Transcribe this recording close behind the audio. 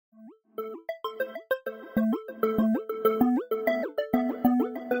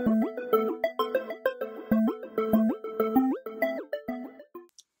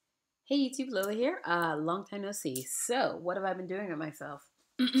YouTube, Lola here. Long time no see. So, what have I been doing with myself?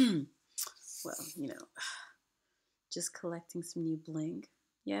 Well, you know, just collecting some new bling.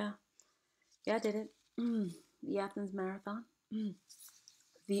 Yeah, I did it. The Athens Marathon.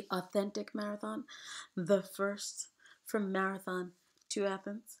 The authentic marathon. The first from Marathon to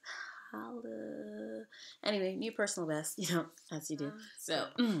Athens. Holla. Anyway, new personal best, you know, as you do. So,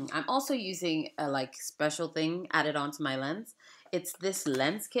 I'm also using a special thing added onto my lens. It's this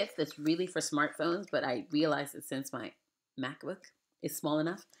lens kit that's really for smartphones, but I realized that since my MacBook is small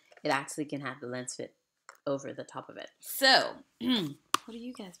enough, it actually can have the lens fit over the top of it. So, what have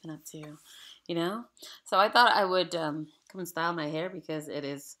you guys been up to? You know? So I thought I would come and style my hair because it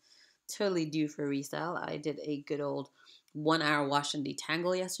is totally due for a restyle. I did a good old 1 hour wash and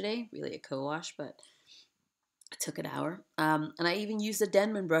detangle yesterday. Really a co-wash, but it took an hour. And I even used a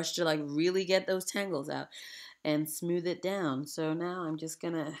Denman brush to really get those tangles out and smooth it down. So now I'm just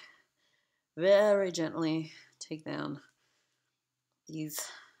gonna very gently take down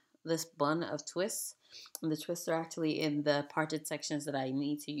this bun of twists. And the twists are actually in the parted sections that I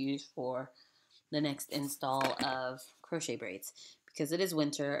need to use for the next install of crochet braids, because it is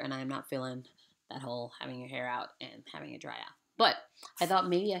winter and I'm not feeling that whole having your hair out and having it dry out. But I thought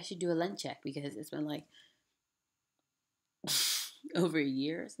maybe I should do a lens check because it's been over a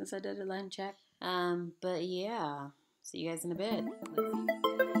year since I did a lens check. But yeah, see you guys in a bit.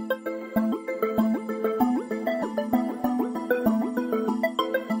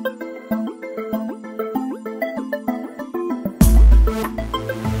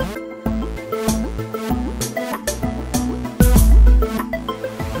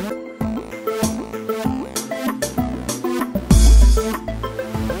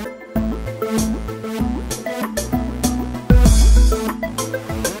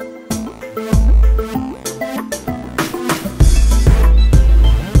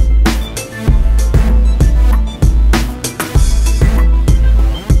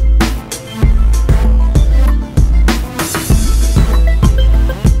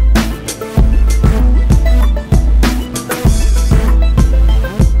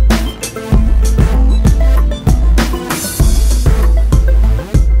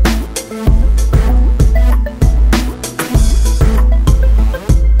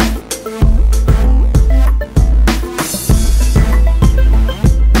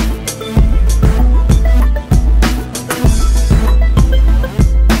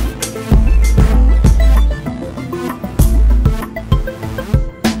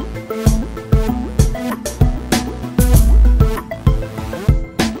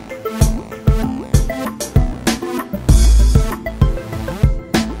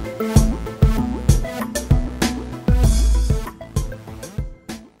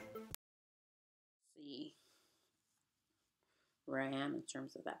 Where I am in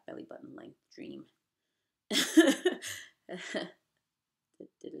terms of that belly button length dream.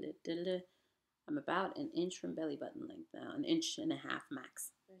 I'm about an inch from belly button length now, 1.5 inches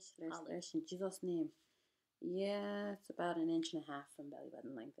max. In Jesus' name. Yeah, it's about 1.5 inches from belly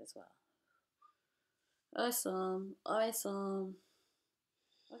button length as well. Awesome.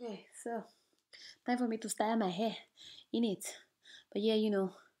 Okay, so time for me to style my hair in it. But yeah, you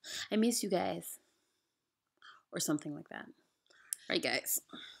know, I miss you guys. Or something like that. Right, guys,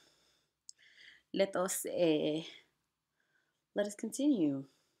 let us continue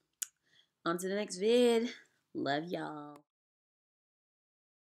on to the next vid. Love y'all.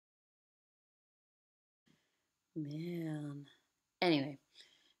 Man. Anyway,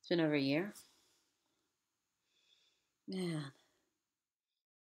 it's been over a year. Man.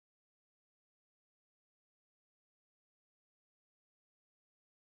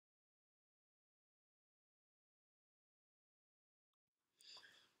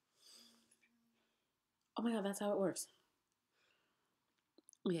 Oh my God, that's how it works.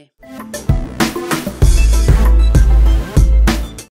 Okay.